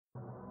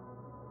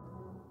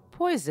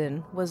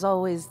Poison was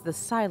always the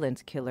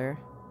silent killer.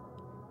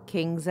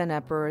 Kings and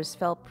emperors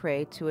fell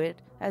prey to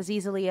it as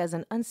easily as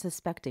an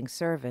unsuspecting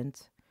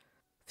servant.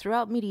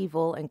 Throughout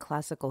medieval and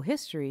classical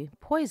history,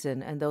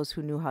 poison and those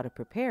who knew how to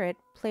prepare it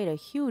played a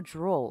huge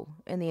role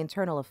in the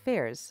internal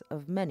affairs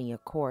of many a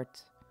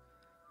court.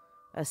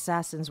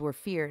 Assassins were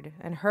feared,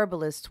 and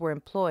herbalists were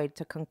employed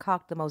to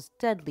concoct the most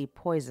deadly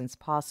poisons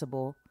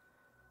possible,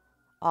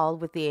 all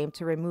with the aim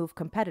to remove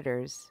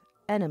competitors,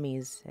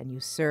 enemies, and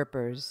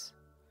usurpers.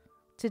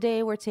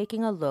 Today we're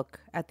taking a look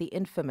at the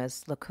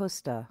infamous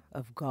Locusta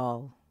of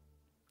Gaul.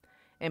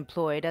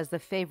 Employed as the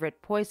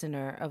favorite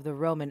poisoner of the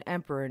Roman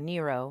Emperor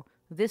Nero,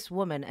 this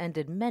woman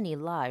ended many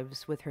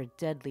lives with her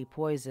deadly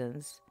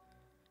poisons.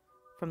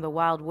 From the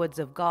wild woods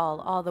of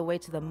Gaul all the way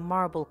to the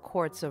marble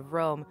courts of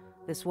Rome,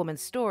 this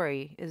woman's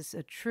story is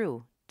a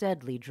true,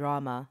 deadly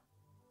drama.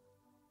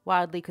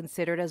 Widely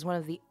considered as one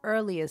of the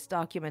earliest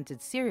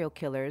documented serial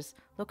killers,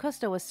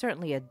 Locusta was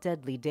certainly a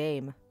deadly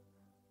dame.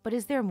 But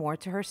is there more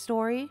to her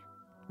story?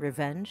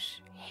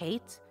 Revenge?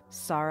 Hate?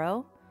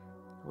 Sorrow?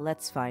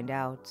 Let's find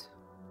out.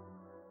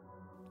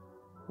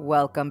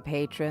 Welcome,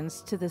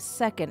 patrons, to the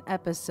second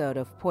episode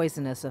of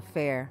Poisonous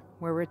Affair,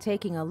 where we're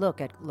taking a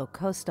look at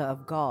Locusta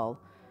of Gaul.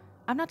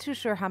 I'm not too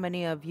sure how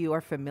many of you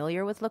are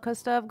familiar with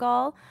Locusta of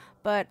Gaul,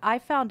 but I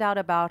found out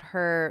about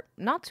her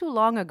not too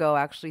long ago,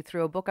 actually,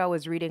 through a book I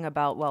was reading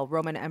about,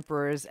 Roman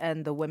emperors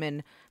and the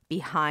women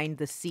behind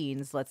the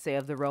scenes, let's say,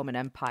 of the Roman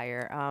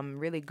Empire.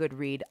 Really good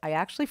read. I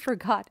actually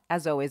forgot,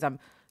 as always, I'm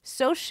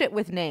so shit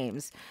with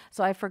names,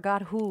 so I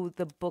forgot who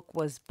the book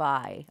was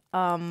by.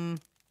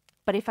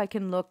 But if I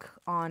can look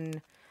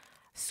on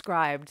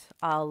Scribed,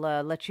 I'll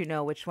let you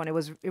know which one. It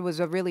was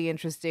a really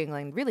interesting,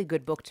 like, really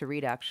good book to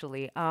read,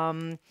 actually.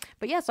 But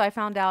yeah, so I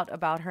found out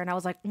about her, and I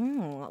was like,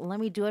 let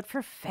me do it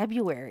for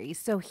February.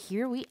 So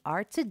here we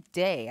are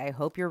today. I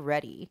hope you're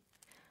ready.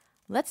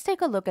 Let's take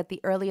a look at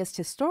the earliest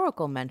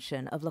historical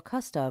mention of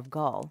Locusta of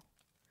Gaul.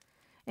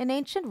 In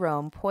ancient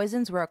Rome,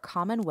 poisons were a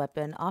common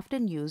weapon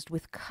often used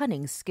with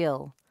cunning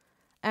skill.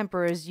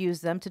 Emperors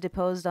used them to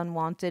depose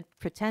unwanted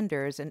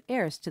pretenders and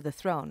heirs to the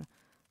throne,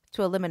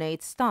 to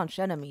eliminate staunch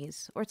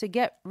enemies, or to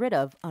get rid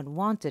of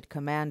unwanted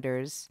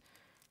commanders.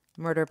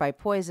 Murder by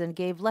poison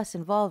gave less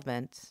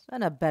involvement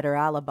and a better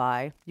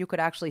alibi. You could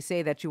actually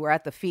say that you were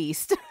at the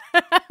feast,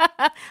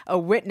 a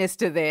witness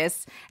to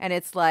this, and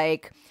it's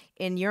like,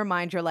 in your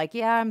mind, you're like,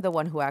 yeah, I'm the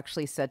one who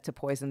actually said to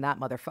poison that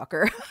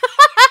motherfucker.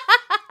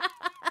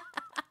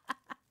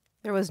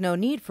 There was no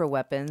need for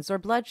weapons or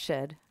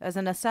bloodshed, as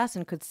an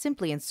assassin could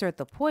simply insert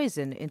the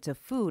poison into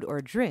food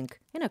or drink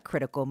in a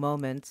critical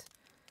moment.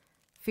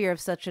 Fear of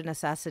such an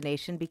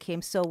assassination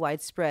became so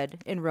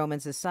widespread in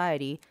Roman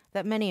society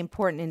that many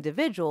important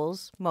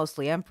individuals,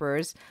 mostly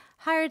emperors,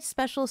 hired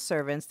special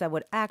servants that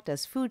would act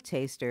as food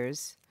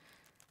tasters.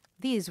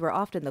 These were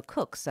often the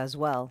cooks as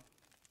well.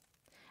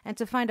 And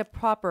to find a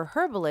proper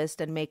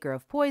herbalist and maker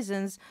of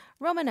poisons,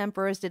 Roman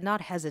emperors did not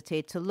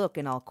hesitate to look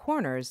in all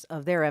corners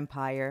of their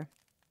empire.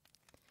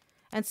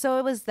 And so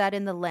it was that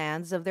in the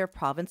lands of their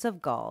province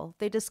of Gaul,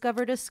 they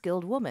discovered a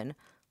skilled woman,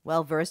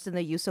 well versed in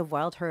the use of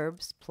wild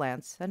herbs,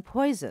 plants, and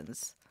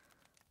poisons.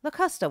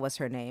 Locusta was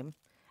her name,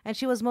 and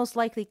she was most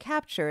likely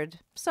captured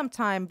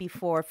sometime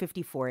before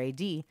 54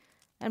 AD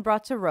and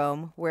brought to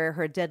Rome, where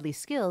her deadly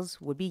skills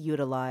would be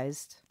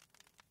utilized.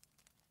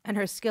 And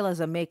her skill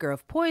as a maker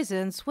of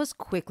poisons was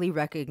quickly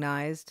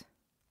recognized.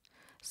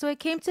 So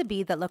it came to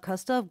be that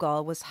Locusta of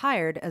Gaul was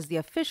hired as the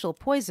official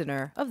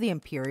poisoner of the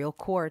imperial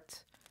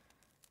court.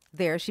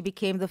 There she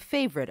became the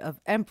favorite of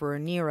Emperor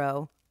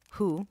Nero,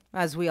 who,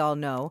 as we all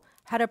know,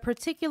 had a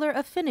particular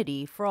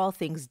affinity for all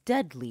things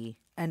deadly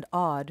and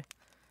odd.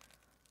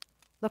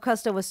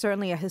 Locusta was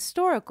certainly a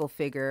historical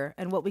figure,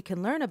 and what we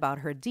can learn about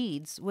her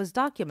deeds was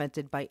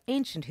documented by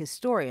ancient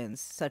historians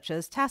such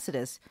as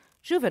Tacitus,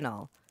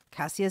 Juvenal,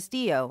 Cassius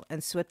Dio,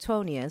 and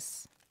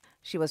Suetonius.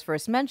 She was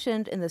first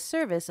mentioned in the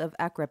service of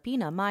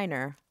Agrippina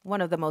Minor,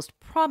 one of the most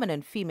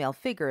prominent female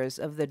figures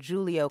of the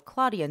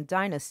Julio-Claudian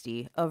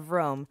dynasty of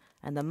Rome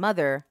and the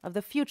mother of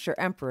the future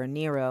Emperor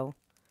Nero.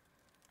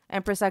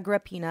 Empress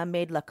Agrippina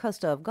made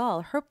Locusta of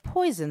Gaul her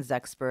poisons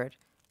expert,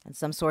 and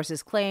some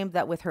sources claim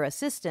that with her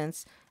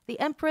assistance, the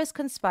empress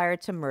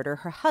conspired to murder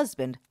her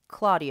husband,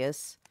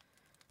 Claudius.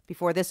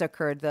 Before this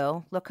occurred,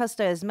 though,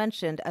 Locusta is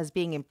mentioned as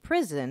being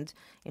imprisoned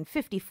in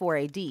 54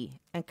 AD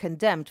and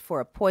condemned for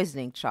a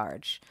poisoning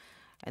charge.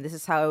 And this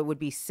is how it would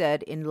be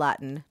said in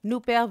Latin,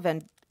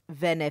 Nuper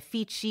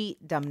venefici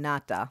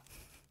damnata.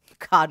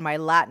 God, my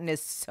Latin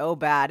is so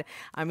bad.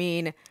 I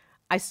mean,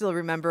 I still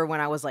remember when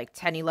I was like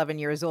 10, 11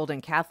 years old in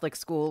Catholic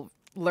school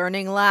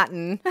learning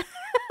Latin.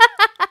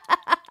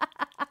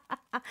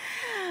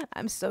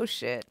 I'm so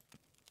shit.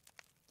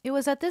 It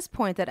was at this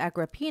point that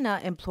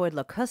Agrippina employed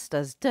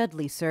Locusta's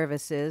deadly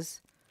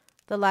services.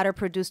 The latter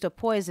produced a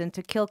poison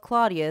to kill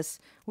Claudius,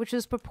 which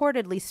was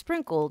purportedly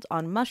sprinkled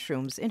on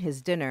mushrooms in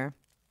his dinner.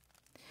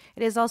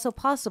 It is also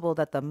possible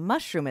that the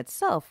mushroom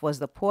itself was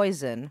the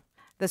poison,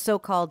 the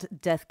so-called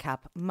death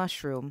cap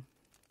mushroom.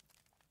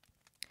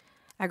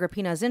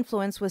 Agrippina's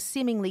influence was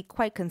seemingly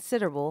quite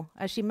considerable,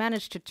 as she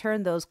managed to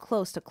turn those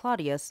close to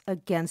Claudius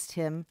against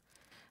him.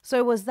 So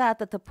it was that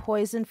the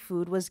poisoned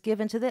food was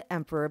given to the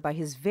emperor by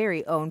his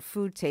very own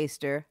food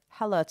taster,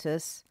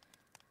 Halotus.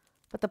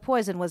 But the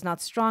poison was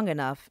not strong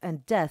enough,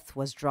 and death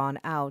was drawn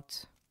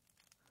out.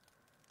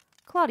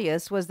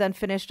 Claudius was then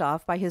finished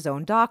off by his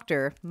own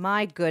doctor,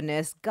 my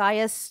goodness,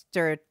 Gaius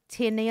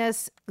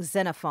Stertinius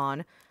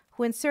Xenophon,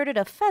 who inserted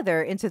a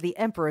feather into the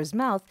emperor's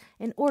mouth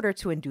in order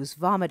to induce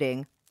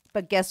vomiting.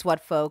 But guess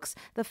what, folks?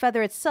 The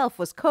feather itself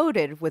was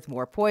coated with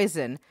more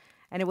poison,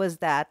 and it was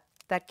that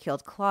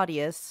killed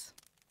Claudius.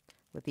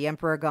 With the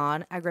emperor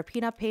gone,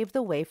 Agrippina paved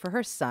the way for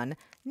her son,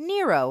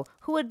 Nero,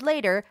 who would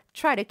later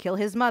try to kill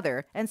his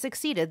mother, and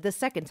succeeded the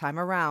second time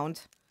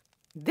around.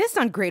 This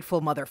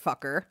ungrateful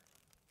motherfucker.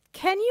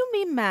 Can you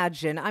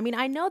imagine? I mean,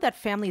 I know that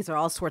families are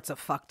all sorts of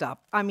fucked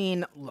up. I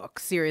mean, look,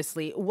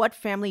 seriously, what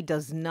family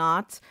does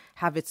not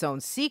have its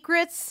own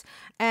secrets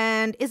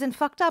and isn't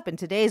fucked up in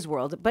today's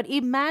world? But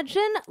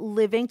imagine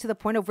living to the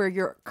point of where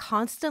you're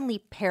constantly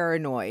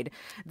paranoid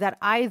that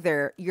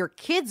either your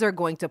kids are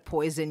going to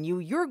poison you,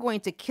 you're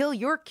going to kill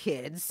your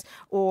kids,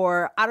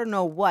 or I don't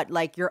know what,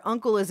 like your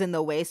uncle is in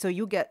the way, so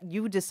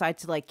you decide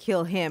to like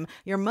kill him.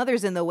 Your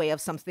mother's in the way of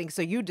something,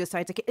 so you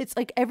decide to. It's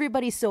like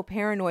everybody's so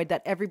paranoid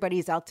that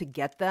everybody's out to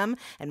get them,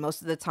 and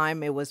most of the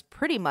time it was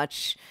pretty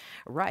much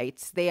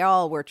right. They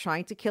all were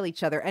trying to kill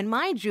each other, and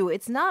mind you,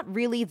 it's not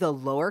really the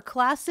lower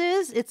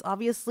classes, it's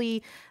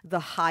obviously the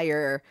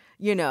higher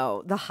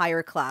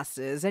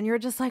classes, and you're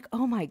just like,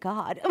 oh my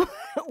god.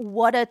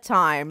 What a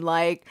time.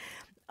 Like,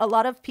 a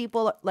lot of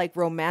people like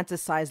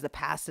romanticize the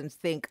past and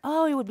think,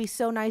 oh, it would be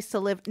so nice to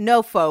live.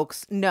 No,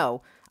 folks,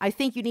 no. I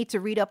think you need to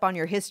read up on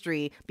your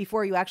history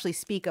before you actually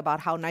speak about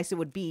how nice it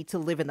would be to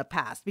live in the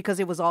past, because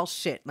it was all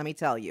shit, let me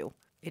tell you.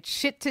 It's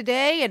shit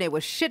today, and it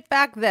was shit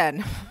back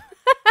then.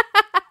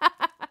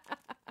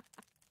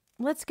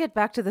 Let's get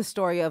back to the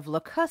story of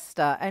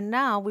Locusta, and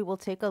now we will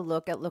take a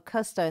look at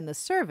Locusta in the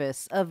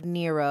service of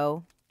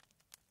Nero.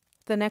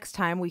 The next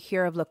time we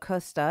hear of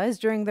Locusta is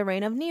during the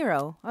reign of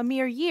Nero, a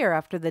mere year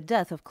after the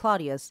death of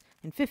Claudius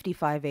in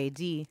 55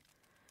 AD.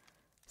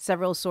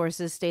 Several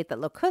sources state that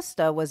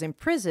Locusta was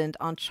imprisoned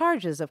on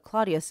charges of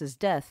Claudius's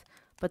death,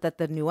 but that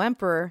the new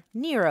emperor,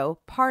 Nero,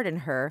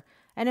 pardoned her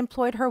and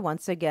employed her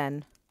once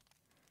again.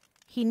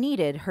 He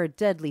needed her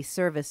deadly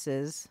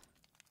services.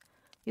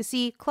 You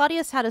see,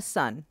 Claudius had a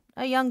son,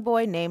 a young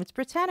boy named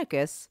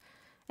Britannicus,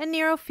 and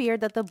Nero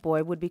feared that the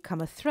boy would become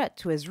a threat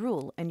to his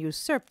rule and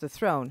usurp the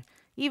throne,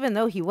 even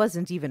though he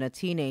wasn't even a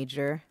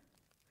teenager.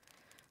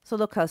 So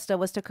Locusta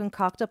was to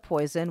concoct a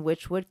poison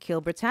which would kill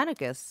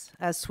Britannicus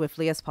as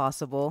swiftly as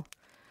possible.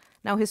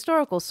 Now,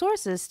 historical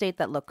sources state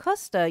that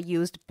Locusta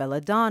used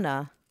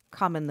belladonna,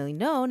 commonly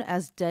known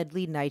as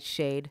deadly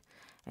nightshade,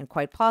 and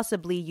quite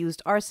possibly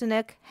used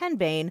arsenic,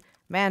 henbane,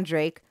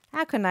 mandrake,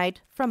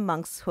 aconite from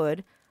monk's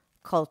hood,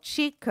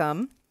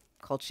 colchicum,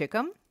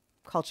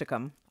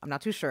 I'm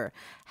not too sure,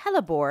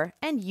 hellebore,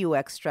 and yew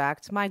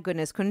extract. My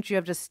goodness, couldn't you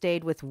have just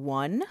stayed with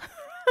one?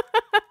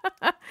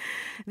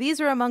 These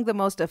were among the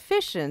most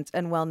efficient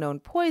and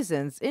well-known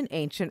poisons in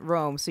ancient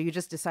Rome, so you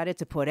just decided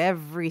to put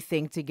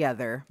everything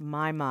together.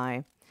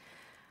 My.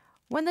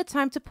 When the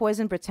time to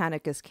poison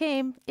Britannicus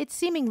came, it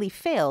seemingly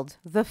failed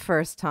the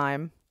first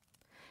time.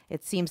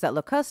 It seems that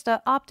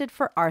Locusta opted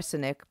for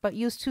arsenic, but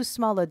used too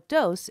small a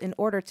dose in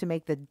order to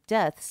make the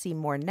death seem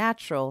more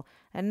natural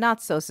and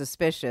not so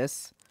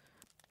suspicious.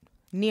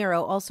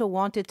 Nero also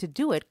wanted to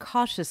do it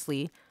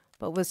cautiously,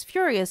 but was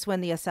furious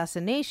when the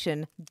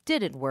assassination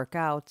didn't work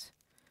out.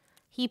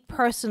 He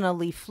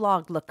personally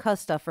flogged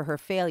Locusta for her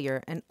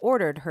failure and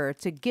ordered her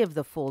to give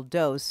the full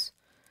dose.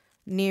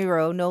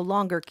 Nero no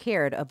longer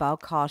cared about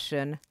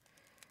caution.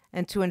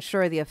 And to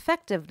ensure the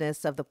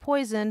effectiveness of the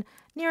poison,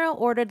 Nero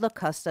ordered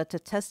Locusta to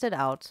test it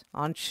out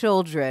on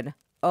children.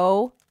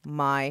 Oh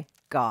my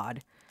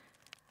God.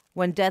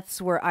 When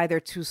deaths were either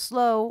too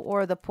slow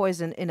or the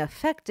poison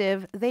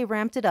ineffective, they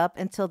ramped it up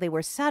until they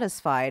were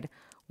satisfied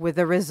with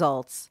the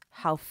results.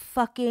 How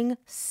fucking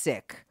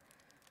sick.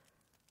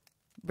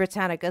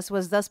 Britannicus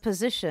was thus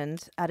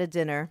positioned at a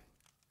dinner.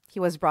 He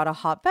was brought a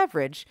hot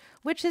beverage,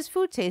 which his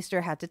food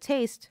taster had to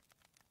taste.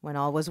 When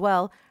all was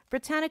well,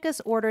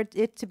 Britannicus ordered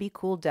it to be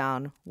cooled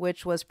down,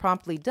 which was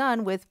promptly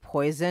done with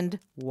poisoned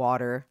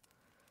water.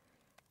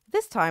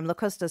 This time,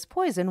 Locusta's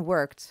poison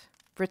worked.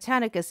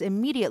 Britannicus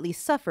immediately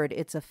suffered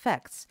its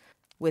effects,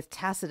 with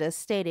Tacitus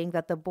stating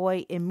that the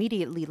boy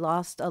immediately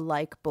lost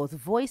alike both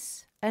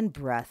voice and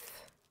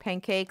breath.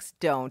 Pancakes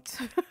don't.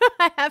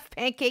 I have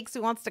pancakes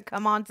who wants to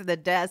come onto the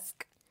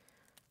desk.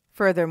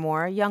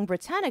 Furthermore, young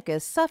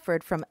Britannicus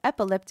suffered from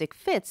epileptic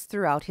fits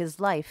throughout his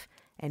life,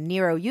 and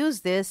Nero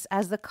used this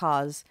as the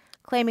cause,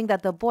 claiming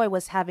that the boy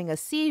was having a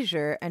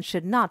seizure and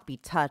should not be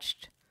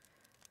touched.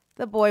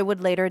 The boy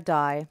would later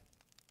die.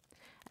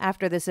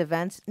 After this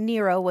event,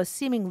 Nero was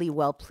seemingly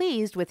well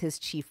pleased with his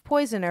chief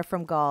poisoner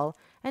from Gaul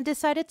and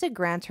decided to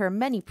grant her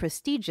many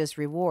prestigious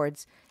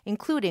rewards,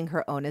 including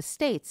her own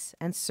estates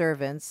and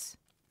servants.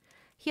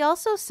 He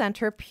also sent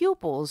her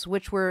pupils,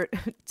 which were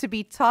to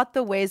be taught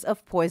the ways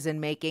of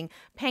poison making.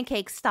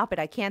 Pancakes, stop it,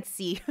 I can't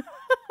see.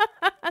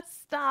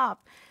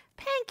 Stop.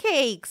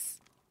 Pancakes!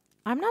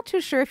 I'm not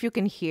too sure if you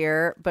can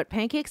hear, but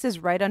Pancakes is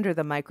right under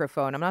the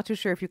microphone. I'm not too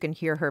sure if you can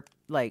hear her,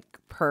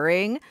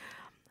 purring.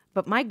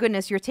 But my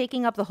goodness, you're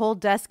taking up the whole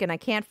desk and I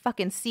can't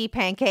fucking see,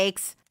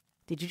 Pancakes.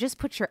 Did you just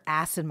put your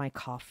ass in my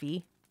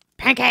coffee?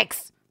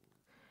 Pancakes!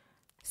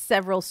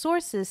 Several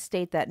sources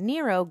state that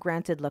Nero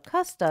granted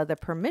Locusta the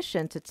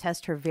permission to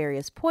test her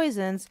various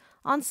poisons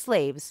on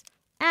slaves,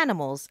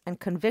 animals, and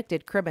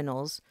convicted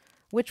criminals,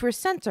 which were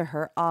sent to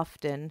her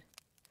often.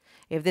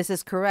 If this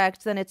is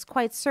correct, then it's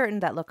quite certain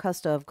that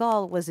Locusta of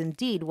Gaul was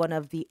indeed one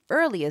of the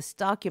earliest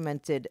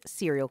documented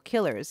serial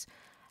killers,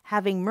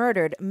 having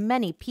murdered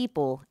many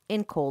people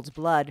in cold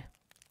blood.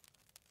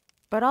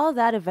 But all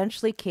that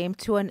eventually came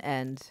to an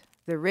end.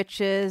 The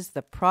riches,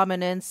 the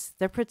prominence,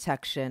 the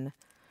protection.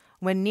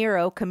 When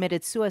Nero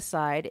committed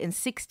suicide in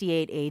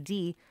 68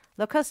 AD,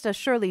 Locusta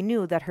surely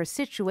knew that her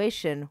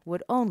situation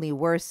would only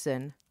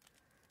worsen.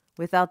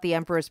 Without the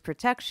emperor's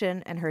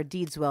protection and her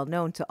deeds well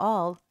known to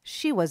all,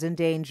 she was in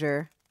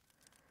danger.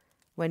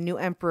 When new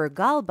Emperor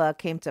Galba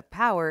came to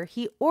power,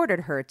 he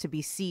ordered her to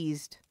be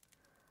seized,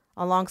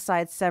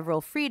 alongside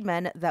several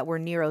freedmen that were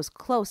Nero's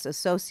close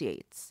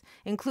associates,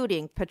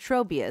 including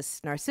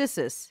Petrobius,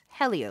 Narcissus,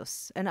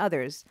 Helios, and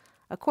others,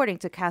 according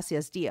to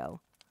Cassius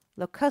Dio.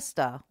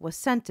 Locusta was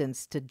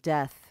sentenced to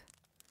death.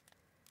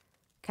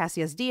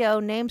 Cassius Dio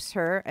names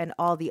her and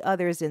all the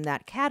others in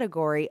that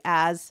category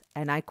as,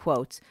 and I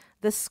quote,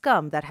 the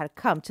scum that had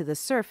come to the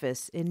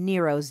surface in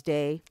Nero's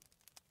day.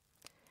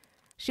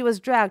 She was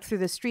dragged through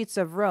the streets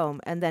of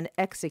Rome and then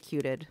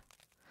executed.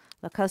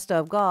 Locusta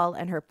of Gaul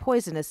and her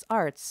poisonous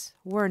arts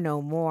were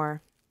no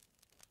more.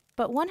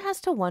 But one has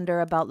to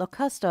wonder about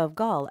Locusta of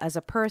Gaul as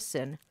a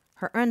person,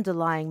 her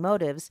underlying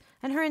motives,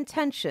 and her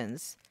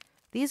intentions.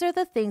 These are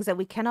the things that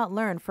we cannot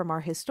learn from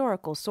our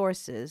historical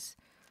sources,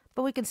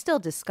 but we can still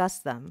discuss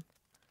them.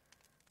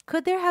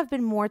 Could there have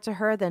been more to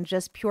her than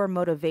just pure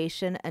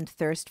motivation and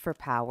thirst for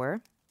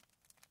power?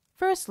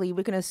 Firstly,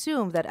 we can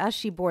assume that as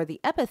she bore the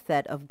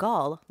epithet of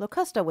Gaul,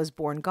 Locusta was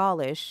born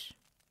Gaulish.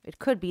 It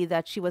could be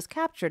that she was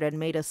captured and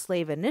made a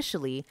slave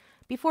initially,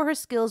 before her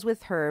skills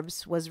with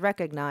herbs was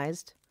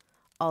recognized.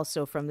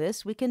 Also from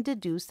this, we can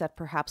deduce that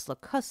perhaps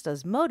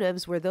Locusta's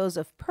motives were those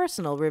of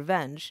personal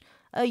revenge,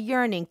 a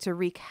yearning to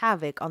wreak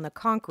havoc on the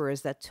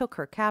conquerors that took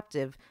her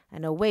captive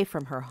and away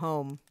from her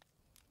home.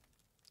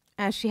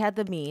 As she had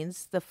the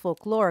means, the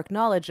folkloric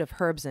knowledge of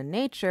herbs and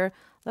nature,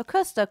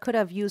 Locusta could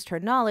have used her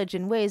knowledge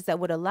in ways that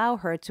would allow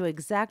her to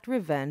exact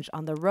revenge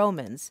on the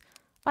Romans,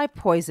 by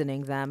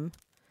poisoning them.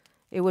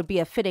 It would be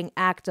a fitting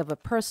act of a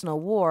personal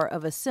war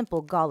of a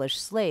simple Gaulish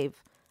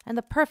slave, and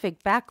the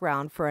perfect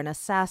background for an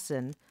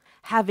assassin,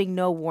 having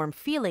no warm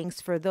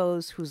feelings for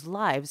those whose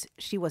lives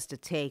she was to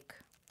take.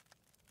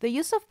 The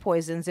use of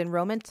poisons in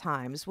Roman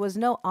times was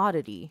no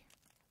oddity.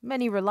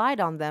 Many relied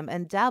on them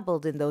and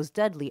dabbled in those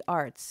deadly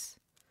arts.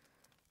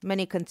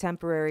 Many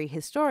contemporary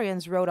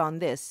historians wrote on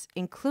this,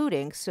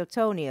 including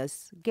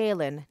Suetonius,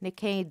 Galen,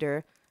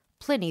 Nicander,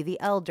 Pliny the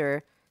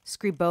Elder,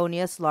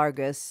 Scribonius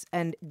Largus,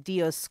 and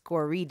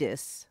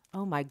Dioscorides.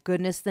 Oh my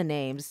goodness, the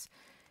names.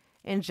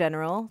 In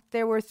general,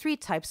 there were 3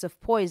 types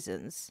of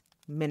poisons: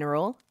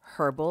 mineral,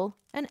 herbal,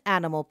 and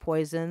animal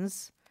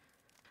poisons.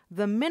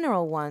 The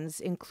mineral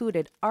ones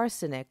included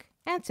arsenic,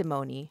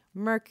 antimony,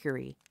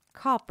 mercury,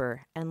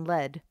 copper, and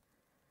lead,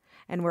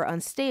 and were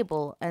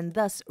unstable and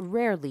thus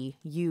rarely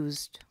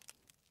used.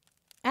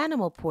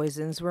 Animal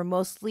poisons were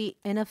mostly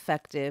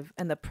ineffective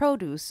and the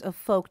produce of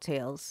folk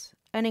tales,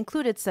 and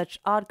included such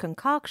odd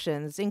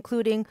concoctions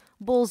including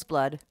bull's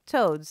blood,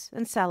 toads,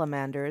 and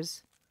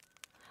salamanders.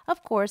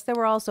 Of course, there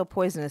were also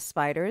poisonous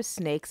spiders,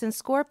 snakes, and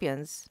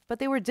scorpions, but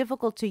they were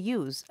difficult to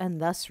use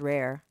and thus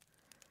rare.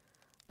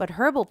 But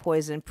herbal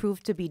poison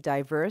proved to be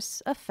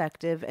diverse,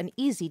 effective, and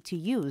easy to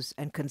use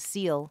and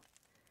conceal.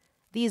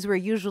 These were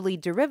usually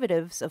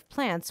derivatives of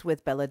plants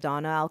with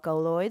belladonna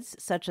alkaloids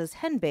such as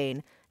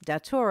henbane,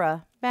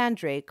 datura,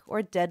 mandrake,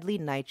 or deadly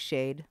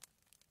nightshade.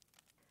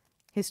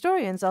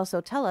 Historians also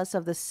tell us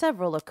of the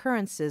several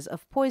occurrences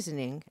of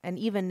poisoning and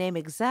even name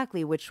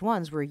exactly which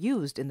ones were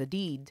used in the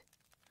deed.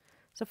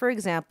 So, for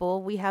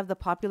example, we have the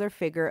popular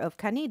figure of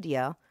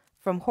Canidia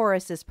from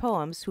Horace's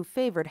poems who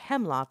favored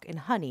hemlock in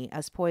honey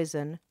as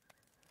poison.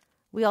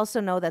 We also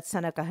know that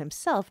Seneca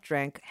himself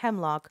drank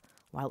hemlock,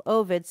 while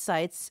Ovid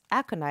cites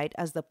aconite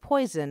as the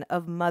poison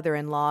of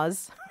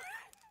mother-in-laws.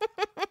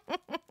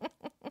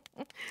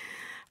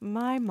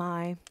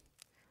 My.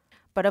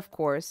 But of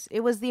course,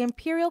 it was the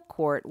imperial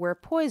court where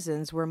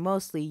poisons were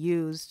mostly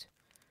used.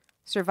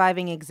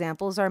 Surviving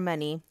examples are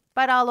many,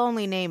 but I'll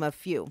only name a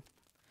few.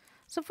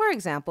 So for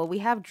example, we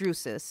have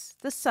Drusus,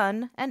 the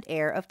son and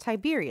heir of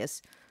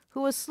Tiberius,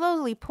 who was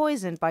slowly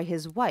poisoned by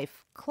his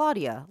wife,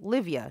 Claudia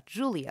Livia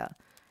Julia,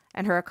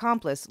 and her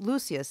accomplice,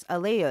 Lucius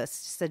Aulus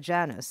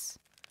Sejanus.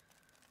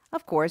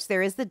 Of course,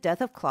 there is the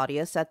death of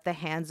Claudius at the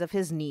hands of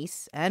his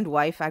niece and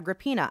wife,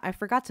 Agrippina. I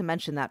forgot to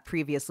mention that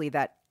previously,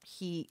 that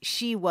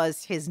she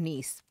was his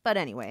niece. But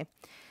anyway,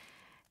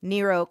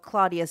 Nero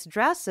Claudius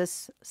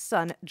Drusus'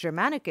 son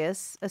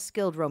Germanicus, a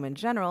skilled Roman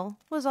general,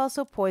 was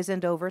also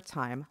poisoned over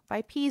time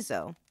by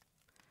Piso.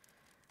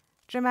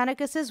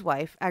 Germanicus's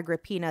wife,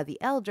 Agrippina the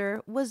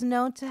Elder, was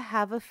known to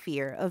have a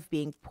fear of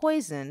being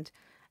poisoned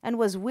and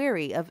was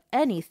wary of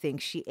anything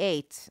she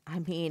ate. I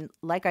mean,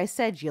 like I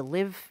said,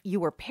 you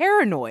were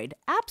paranoid,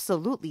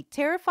 absolutely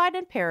terrified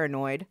and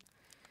paranoid.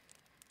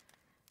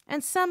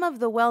 And some of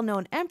the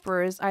well-known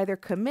emperors either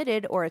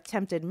committed or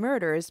attempted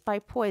murders by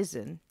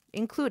poison,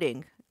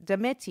 including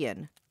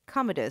Domitian,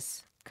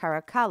 Commodus,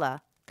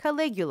 Caracalla,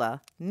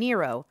 Caligula,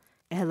 Nero,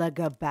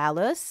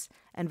 Elagabalus,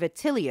 and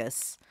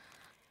Vitellius.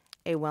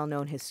 A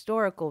well-known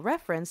historical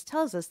reference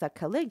tells us that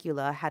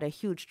Caligula had a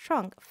huge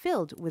trunk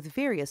filled with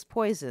various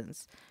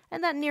poisons,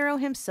 and that Nero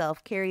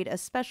himself carried a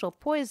special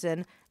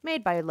poison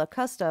made by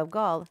Locusta of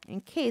Gaul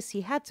in case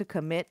he had to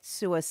commit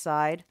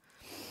suicide.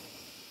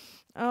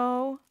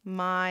 Oh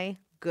my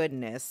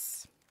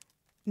goodness.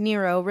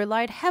 Nero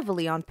relied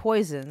heavily on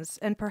poisons,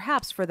 and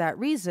perhaps for that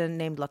reason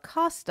named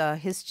Locusta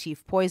his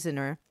chief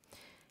poisoner.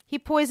 He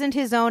poisoned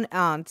his own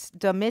aunt,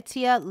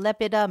 Domitia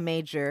Lepida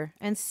Major,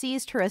 and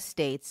seized her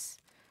estates.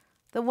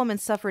 The woman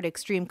suffered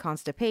extreme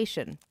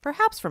constipation,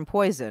 perhaps from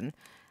poison.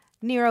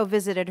 Nero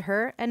visited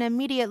her and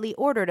immediately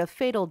ordered a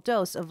fatal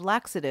dose of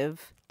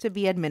laxative to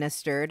be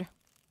administered.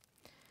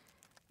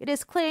 It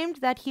is claimed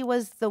that he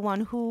was the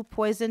one who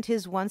poisoned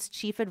his once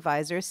chief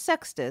advisor,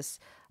 Sextus,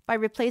 by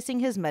replacing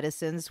his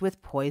medicines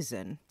with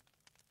poison.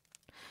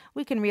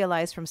 We can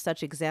realize from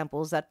such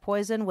examples that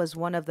poison was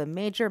one of the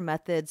major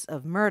methods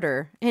of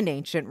murder in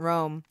ancient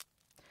Rome.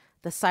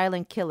 The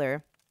silent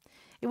killer.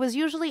 It was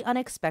usually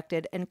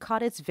unexpected and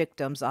caught its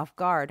victims off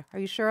guard. Are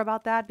you sure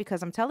about that?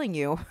 Because I'm telling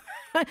you,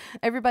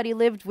 everybody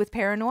lived with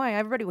paranoia.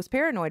 Everybody was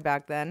paranoid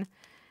back then.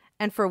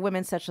 And for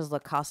women such as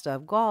Locusta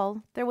of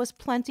Gaul, there was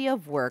plenty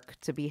of work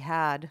to be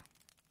had.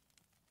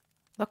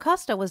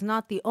 Locusta was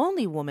not the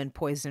only woman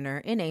poisoner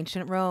in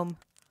ancient Rome.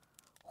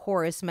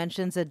 Horace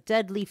mentions a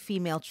deadly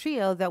female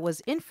trio that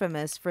was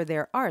infamous for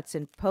their arts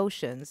in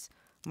potions: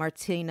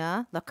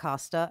 Martina,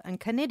 Locusta, and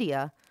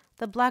Canidia,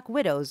 the Black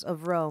Widows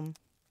of Rome.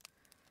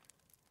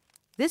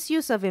 This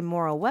use of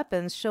immoral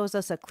weapons shows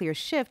us a clear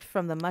shift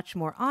from the much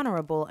more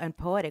honorable and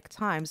poetic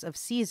times of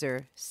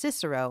Caesar,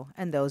 Cicero,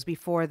 and those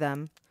before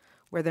them,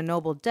 where the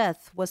noble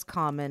death was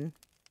common.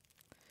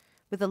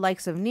 With the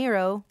likes of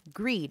Nero,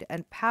 greed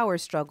and power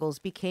struggles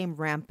became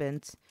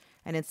rampant,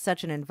 and in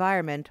such an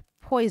environment,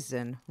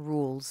 poison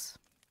rules.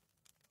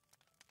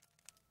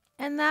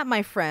 And that,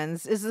 my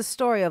friends, is the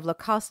story of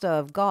Locusta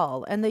of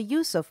Gaul and the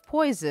use of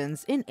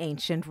poisons in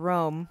ancient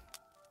Rome.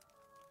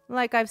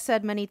 Like I've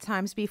said many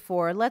times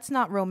before, let's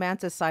not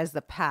romanticize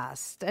the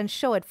past and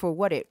show it for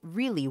what it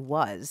really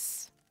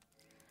was.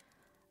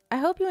 I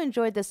hope you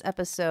enjoyed this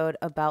episode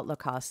about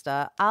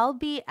Locusta. I'll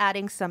be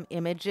adding some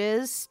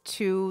images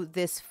to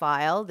this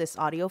file, this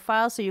audio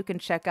file, so you can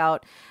check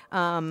out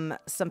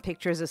some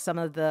pictures of some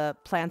of the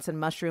plants and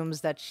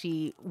mushrooms that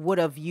she would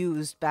have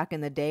used back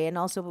in the day, and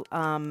also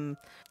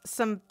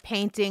some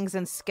paintings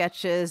and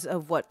sketches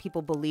of what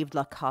people believed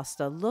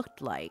Locusta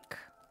looked like.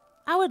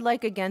 I would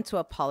like again to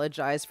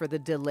apologize for the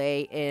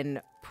delay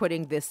in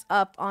putting this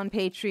up on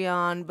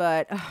Patreon,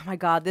 but oh my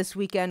God, this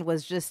weekend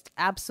was just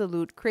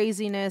absolute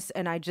craziness,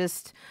 and I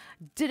just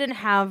didn't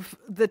have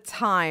the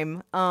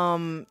time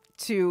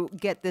to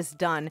get this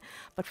done.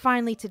 But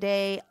finally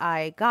today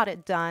I got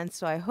it done,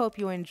 so I hope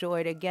you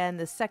enjoyed again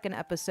the second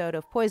episode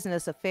of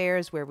Poisonous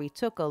Affairs, where we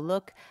took a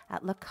look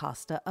at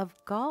Locusta of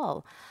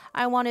Gaul.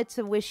 I wanted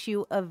to wish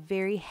you a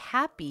very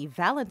happy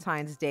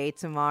Valentine's Day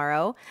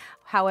tomorrow.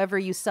 However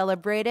you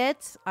celebrate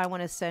it, I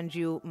want to send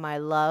you my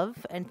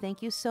love and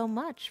thank you so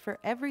much for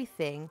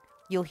everything.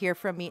 You'll hear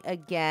from me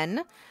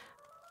again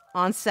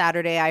on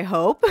Saturday, I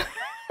hope.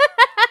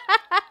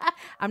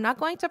 I'm not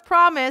going to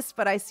promise,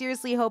 but I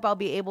seriously hope I'll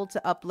be able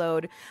to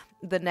upload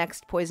the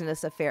next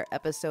Poisonous Affair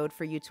episode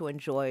for you to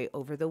enjoy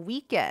over the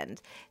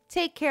weekend.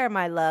 Take care,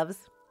 my loves.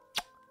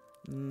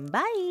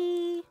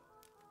 Bye.